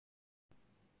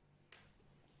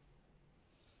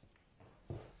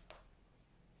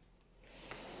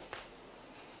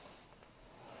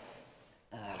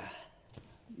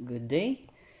Good day.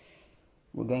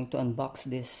 We're going to unbox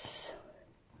this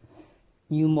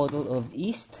new model of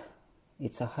East.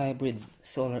 It's a hybrid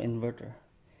solar inverter.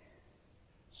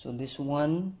 So this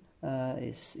one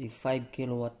is a 5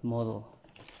 kilowatt model.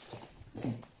 It's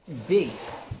big.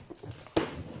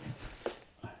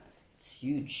 It's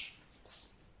huge.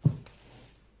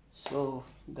 So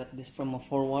got this from a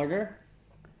forwarder,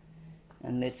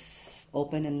 and let's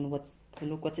open and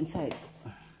look what's inside.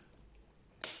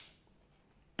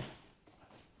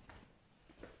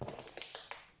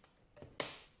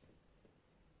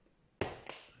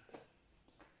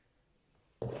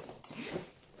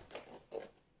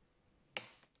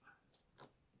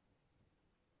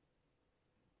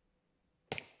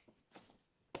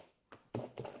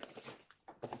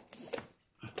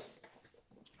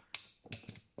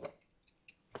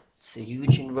 It's a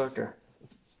huge inverter.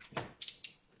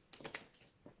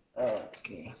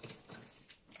 Okay.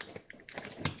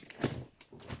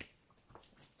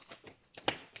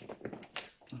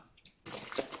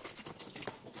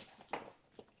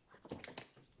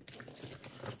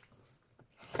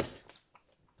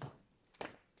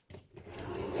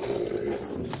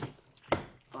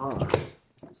 Oh,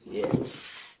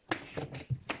 yes.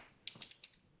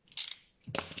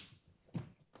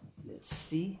 Let's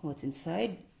see what's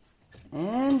inside.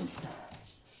 And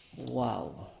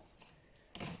wow,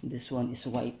 this one is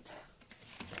white.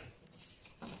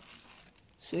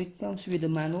 So it comes with a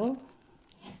manual,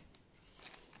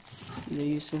 the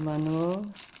user manual.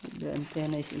 The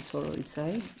antenna is installed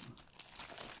inside.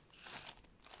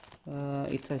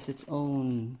 It has its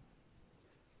own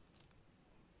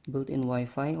built-in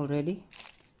Wi-Fi already.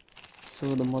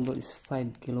 So the model is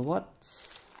 5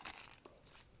 kilowatts.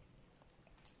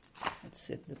 Let's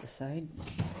set that aside.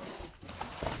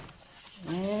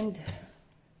 And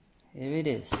here it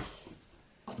is,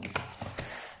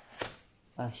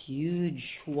 a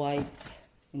huge white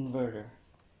inverter,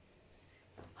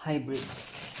 hybrid.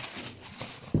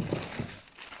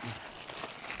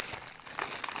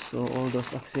 So all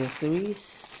those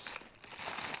accessories,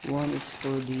 one is for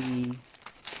the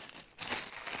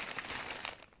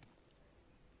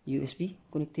USB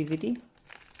connectivity.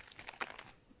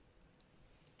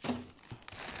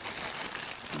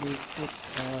 They put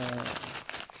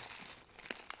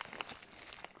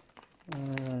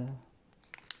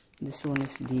this one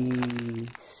is the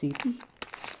CT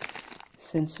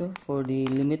sensor for the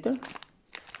limiter,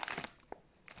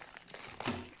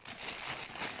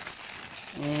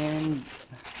 and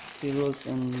cables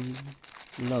and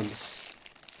lugs,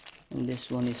 and this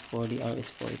one is for the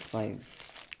RS485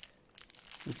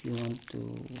 if you want to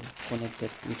connect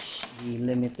it, which the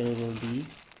limiter will be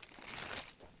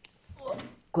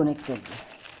connected.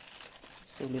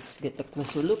 So let's get a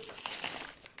closer look.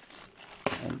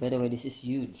 And by the way, this is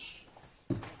huge.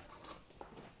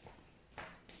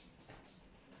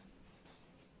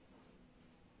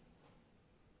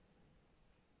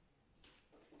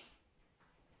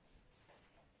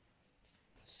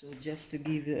 So just to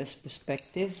give you a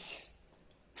perspective,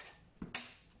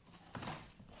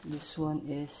 this one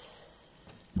is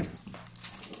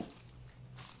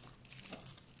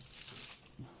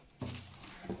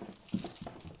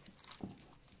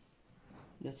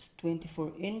that's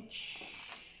 24-inch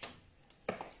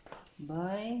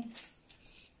by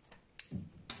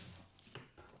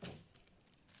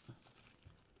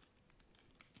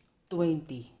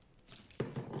 20.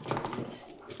 Yes,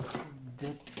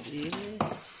 that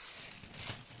is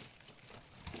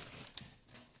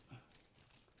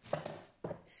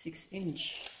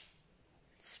 6-inch.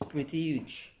 It's pretty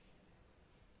huge.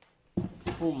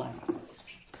 Oh my!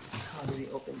 How do we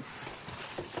open this?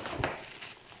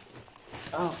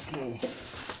 Okay,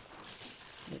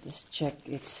 let us check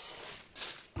its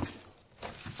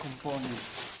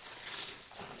components.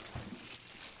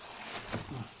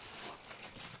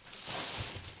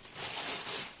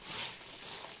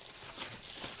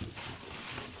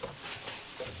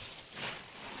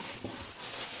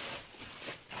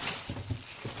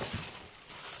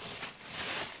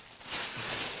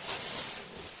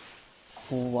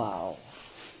 Wow,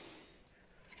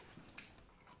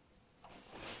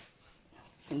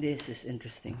 this is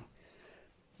interesting.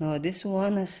 Now this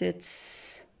one has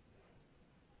its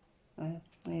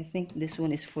I think this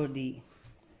one is for the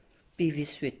PV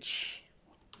switch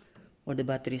or the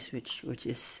battery switch, which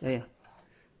is yeah,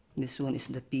 this one is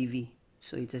the PV.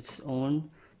 So it has its own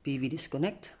PV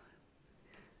disconnect.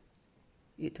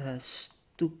 It has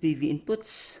two PV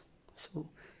inputs, so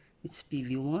it's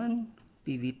PV1,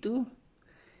 PV2.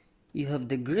 You have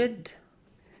the grid,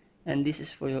 and this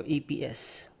is for your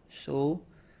EPS. So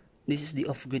this is the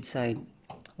off-grid side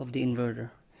of the inverter.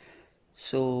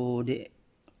 So the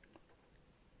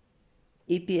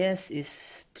EPS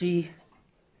is 3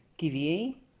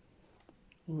 kVA.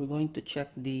 We're going to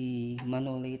check the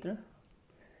manual later.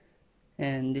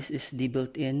 And this is the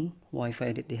built-in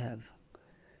Wi-Fi that they have.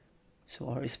 So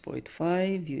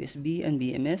RS485, USB, and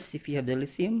BMS if you have the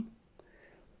lithium.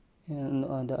 And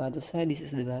on the other side, this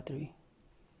is the battery.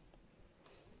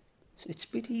 So it's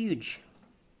pretty huge.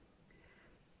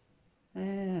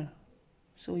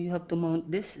 So you have to mount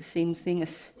this, same thing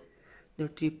as their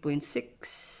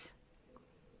 3.6.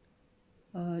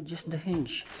 Just the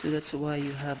hinge. So that's why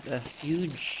you have a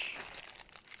huge,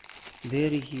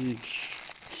 very huge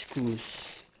screws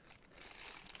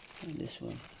on this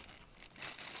one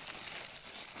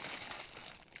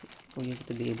for you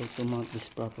to be able to mount this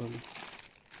properly.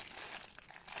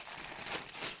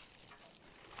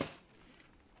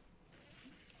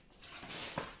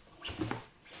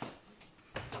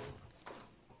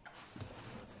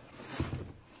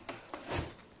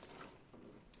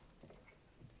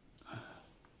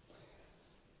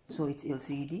 So it's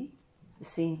LCD, the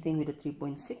same thing with the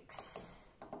 3.6,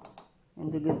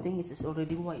 and the good thing is it's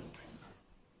already white.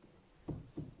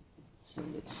 So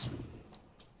let's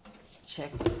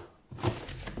check.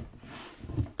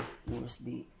 Where's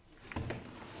the,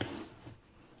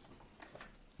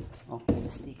 okay, the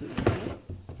sticker is here.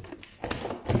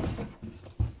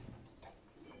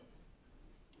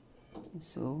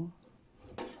 So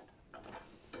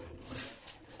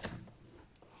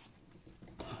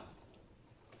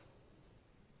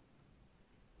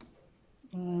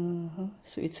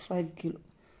so it's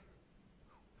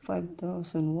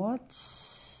 5,000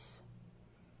 watts.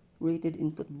 Rated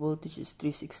input voltage is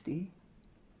 360.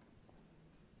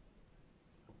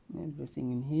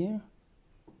 Everything in here.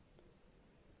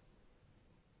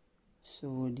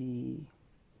 So the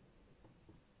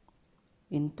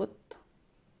input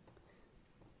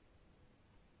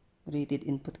rated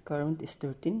input current is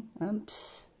 13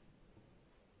 amps.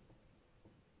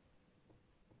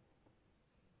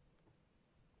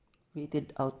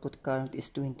 Rated output current is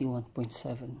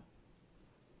 21.7.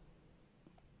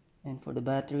 And for the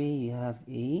battery, you have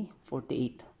a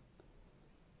 48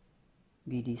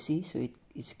 VDC, so it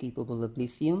is capable of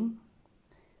lithium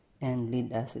and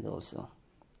lead acid also.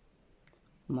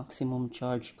 Maximum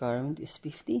charge current is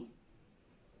 50.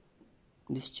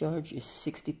 Discharge is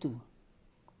 62.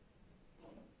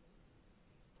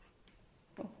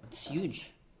 Oh, it's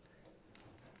huge.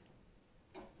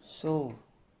 So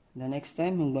the next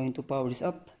time I'm going to power this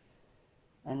up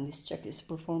and let's check its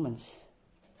performance.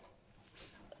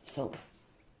 So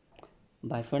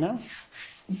bye for now,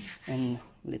 and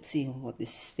let's see what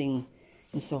this thing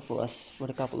in store for us for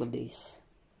a couple of days.